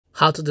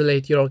How to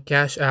delete your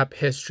Cash App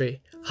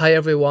history. Hi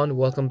everyone,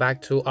 welcome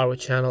back to our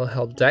channel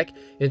Help Deck.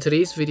 In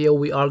today's video,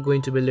 we are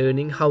going to be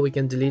learning how we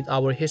can delete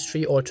our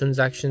history or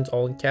transactions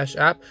on Cash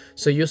App.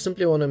 So you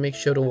simply want to make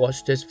sure to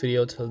watch this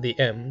video till the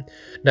end.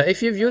 Now,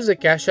 if you've used the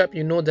Cash App,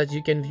 you know that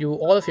you can view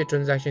all of your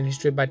transaction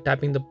history by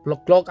tapping the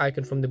clock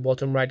icon from the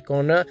bottom right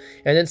corner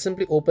and then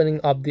simply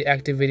opening up the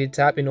activated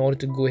tab in order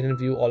to go ahead and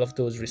view all of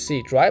those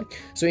receipts, right?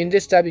 So in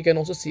this tab, you can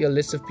also see a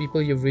list of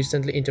people you've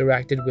recently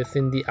interacted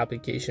within the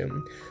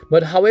application.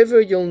 But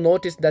however, you'll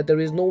notice that there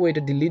is no way to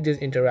delete this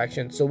interaction.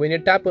 So when you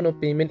tap on a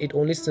payment, it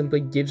only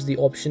simply gives the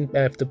option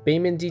of the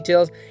payment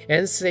details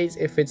and says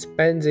if it's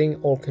pending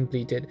or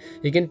completed.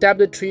 You can tap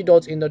the three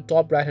dots in the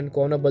top right hand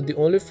corner, but the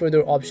only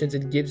further options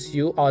it gives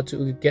you are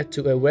to get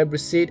to a web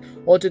receipt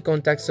or to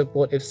contact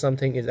support if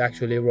something is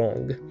actually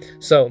wrong.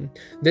 So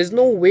there's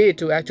no way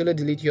to actually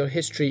delete your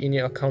history in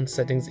your account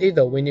settings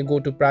either. When you go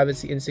to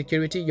privacy and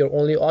security, your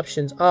only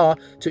options are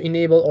to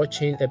enable or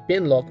change a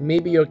pin lock,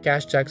 maybe your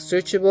cash tag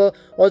searchable,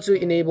 or to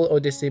enable or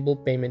disable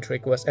payment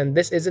requests. And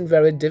this isn't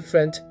very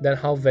different than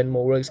how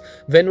Venmo works.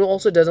 Venmo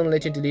also doesn't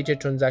let you delete your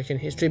transaction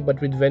history, but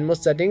with Venmo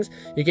settings,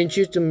 you can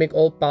choose to make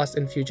all past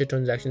and future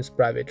transactions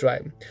private,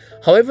 right?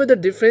 However, the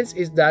difference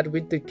is that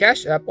with the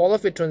Cash App, all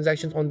of your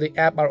transactions on the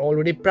app are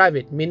already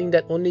private, meaning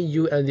that only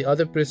you and the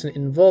other person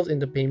involved in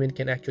the payment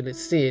can actually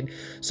see it.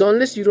 So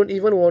unless you don't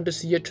even want to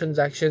see your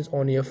transactions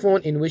on your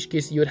phone, in which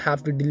case you would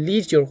have to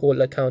delete your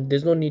whole account.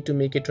 There's no need to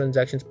make your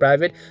transactions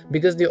private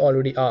because they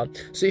already are.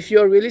 So if you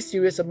are really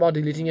serious about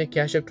deleting your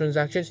Cash App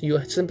transactions, you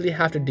simply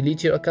have to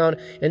delete your account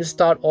and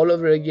start all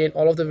over again.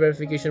 All of the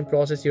verification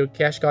process, your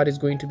cash card is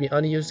going to be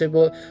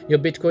unusable, your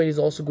Bitcoin is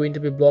also going to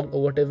be blocked,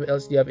 or whatever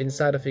else you have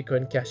inside of your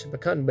current Cash App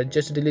account. But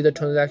just to delete the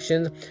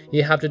transactions,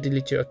 you have to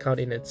delete your account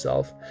in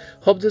itself.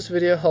 Hope this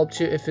video helped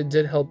you. If it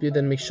did help you,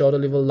 then make sure to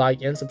leave a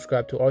like and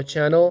subscribe to our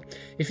channel.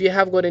 If you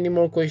have got any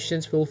more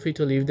questions, feel free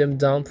to leave them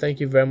down. Thank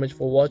you very much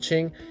for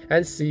watching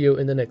and see you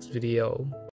in the next video.